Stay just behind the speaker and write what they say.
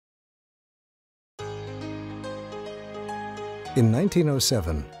In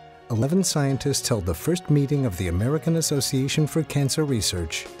 1907, 11 scientists held the first meeting of the American Association for Cancer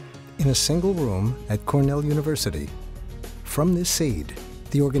Research in a single room at Cornell University. From this seed,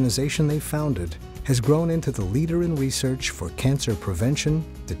 the organization they founded has grown into the leader in research for cancer prevention,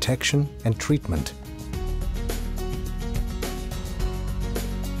 detection, and treatment.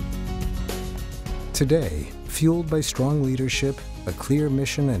 Today, fueled by strong leadership, a clear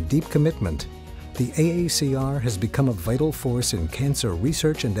mission, and deep commitment, the AACR has become a vital force in cancer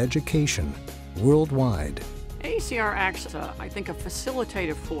research and education worldwide. AACR acts as, I think, a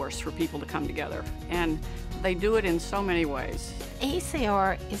facilitative force for people to come together, and they do it in so many ways.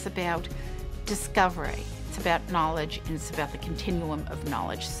 AACR is about discovery, it's about knowledge, and it's about the continuum of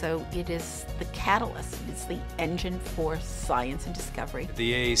knowledge. So it is the catalyst, it's the engine for science and discovery.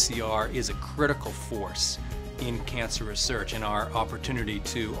 The AACR is a critical force in cancer research and our opportunity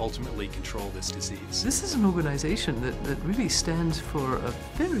to ultimately control this disease. This is an organization that really stands for a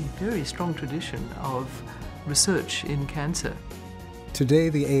very, very strong tradition of research in cancer. Today,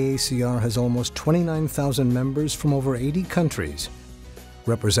 the AACR has almost 29,000 members from over 80 countries,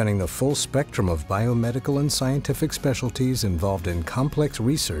 representing the full spectrum of biomedical and scientific specialties involved in complex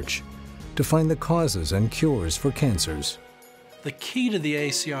research to find the causes and cures for cancers. The key to the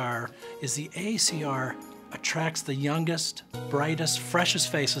AACR is the AACR attracts the youngest, brightest, freshest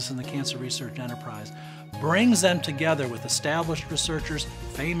faces in the cancer research enterprise, brings them together with established researchers,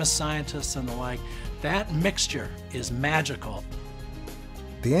 famous scientists, and the like. That mixture is magical.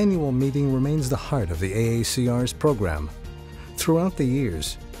 The annual meeting remains the heart of the AACR's program. Throughout the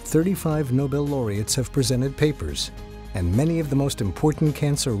years, 35 Nobel laureates have presented papers, and many of the most important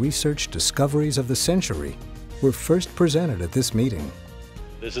cancer research discoveries of the century were first presented at this meeting.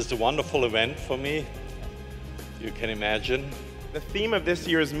 This is a wonderful event for me. You can imagine. The theme of this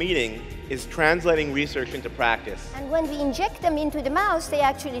year's meeting is translating research into practice. And when we inject them into the mouse, they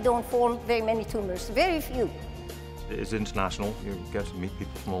actually don't form very many tumors, very few. It's international. You get to meet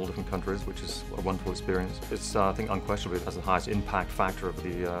people from all different countries, which is a wonderful experience. It's, I think, unquestionably has the highest impact factor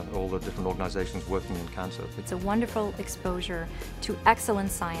of all the different organizations working in cancer. It's a wonderful exposure to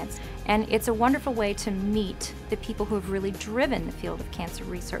excellent science, and it's a wonderful way to meet the people who have really driven the field of cancer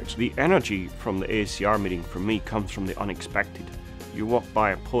research. The energy from the AACR meeting for me comes from the unexpected. You walk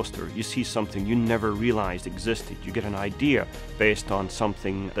by a poster, you see something you never realized existed. You get an idea based on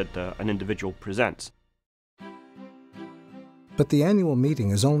something that an individual presents. But the annual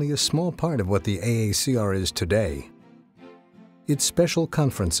meeting is only a small part of what the AACR is today. Its special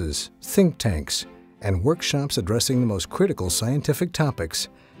conferences, think tanks, and workshops addressing the most critical scientific topics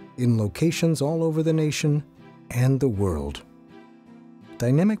in locations all over the nation and the world.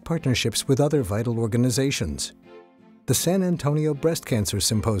 Dynamic partnerships with other vital organizations. The San Antonio Breast Cancer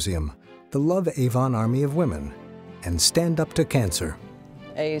Symposium, the Love Avon Army of Women, and Stand Up to Cancer.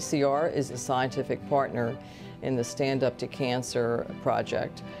 AACR is a scientific partner in the Stand Up to Cancer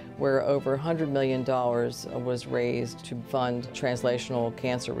project, where over $100 million was raised to fund translational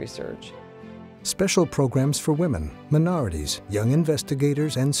cancer research. Special programs for women, minorities, young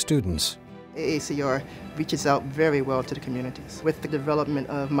investigators, and students. AACR reaches out very well to the communities with the development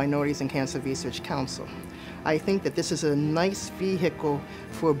of Minorities in Cancer Research Council. I think that this is a nice vehicle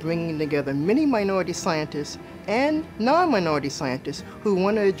for bringing together many minority scientists and non-minority scientists who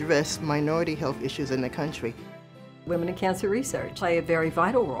want to address minority health issues in the country. Women in cancer research play a very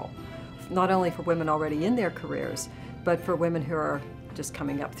vital role, not only for women already in their careers, but for women who are just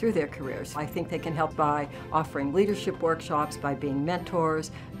coming up through their careers. I think they can help by offering leadership workshops, by being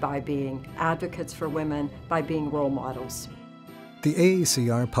mentors, by being advocates for women, by being role models. The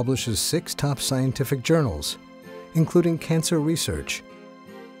AACR publishes 6 top scientific journals, including Cancer Research,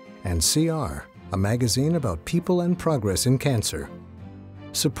 and CR, a magazine about people and progress in cancer.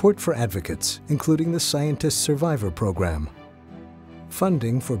 Support for advocates, including the Scientist Survivor Program.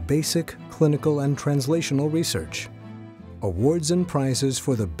 Funding for basic, clinical, and translational research. Awards and prizes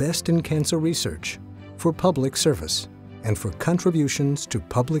for the best in cancer research, for public service, and for contributions to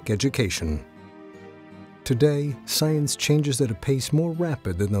public education. Today, science changes at a pace more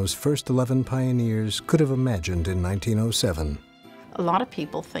rapid than those first 11 pioneers could have imagined in 1907. A lot of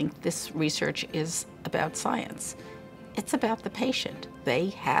people think this research is about science. It's about the patient. they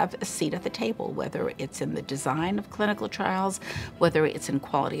have a seat at the table, whether it's in the design of clinical trials, whether it's in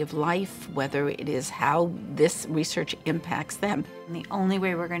quality of life, whether it is how this research impacts them. And the only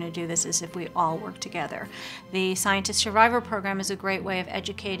way we're going to do this is if we all work together. The Scientist Survivor Program is a great way of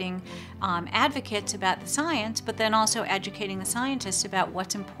educating advocates about the science, but then also educating the scientists about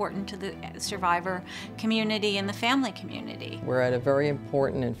what's important to the survivor community and the family community. We're at a very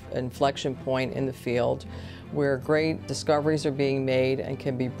important inflection point in the field where great discoveries are being made and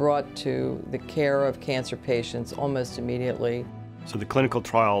can be brought to the care of cancer patients almost immediately. So the clinical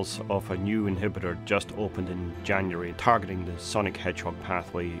trials of a new inhibitor just opened in January, targeting the sonic hedgehog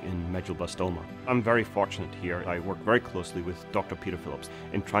pathway in medulloblastoma. I'm very fortunate here. I work very closely with Dr. Peter Phillips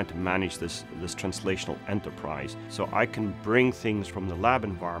in trying to manage this translational enterprise, so I can bring things from the lab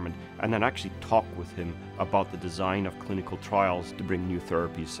environment and then actually talk with him about the design of clinical trials to bring new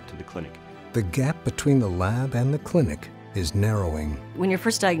therapies to the clinic. The gap between the lab and the clinic is narrowing. When you're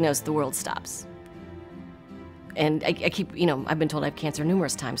first diagnosed, the world stops. And I keep, I've been told I have cancer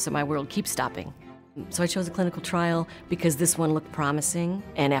numerous times, so my world keeps stopping. So I chose a clinical trial because this one looked promising,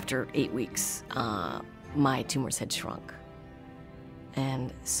 and after 8 weeks, my tumors had shrunk.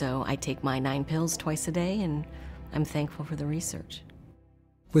 And so I take my 9 pills twice a day, and I'm thankful for the research.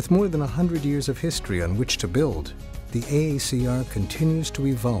 With more than 100 years of history on which to build, the AACR continues to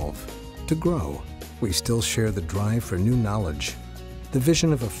evolve, to grow. We still share the drive for new knowledge, the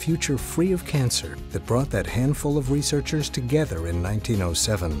vision of a future free of cancer that brought that handful of researchers together in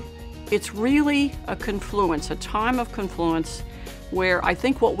 1907. It's really a confluence, a time of confluence, where I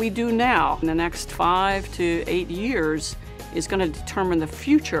think what we do now in the next 5 to 8 years is going to determine the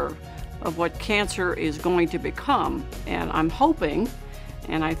future of what cancer is going to become. And I'm hoping,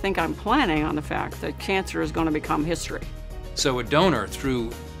 and I think I'm planning on the fact that cancer is going to become history. So a donor,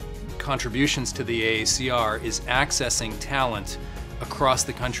 through contributions to the AACR, is accessing talent across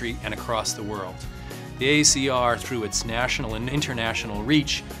the country and across the world. The AACR, through its national and international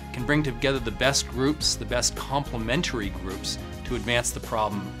reach, can bring together the best groups, the best complementary groups, to advance the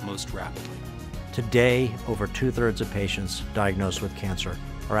problem most rapidly. Today, over 2/3 of patients diagnosed with cancer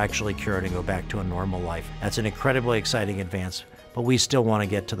are actually cured and go back to a normal life. That's an incredibly exciting advance, but we still want to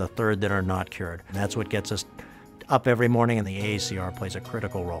get to the third that are not cured. And that's what gets us up every morning, and the AACR plays a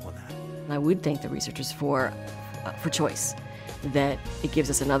critical role in that. I would thank the researchers for choice, that it gives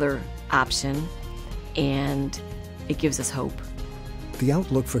us another option and it gives us hope. The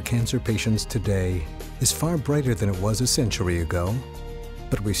outlook for cancer patients today is far brighter than it was a century ago,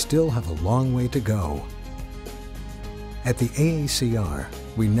 but we still have a long way to go. At the AACR,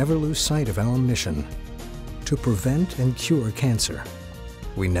 we never lose sight of our mission: to prevent and cure cancer.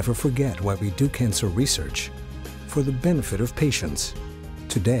 We never forget why we do cancer research: for the benefit of patients,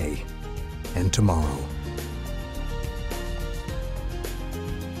 today and tomorrow.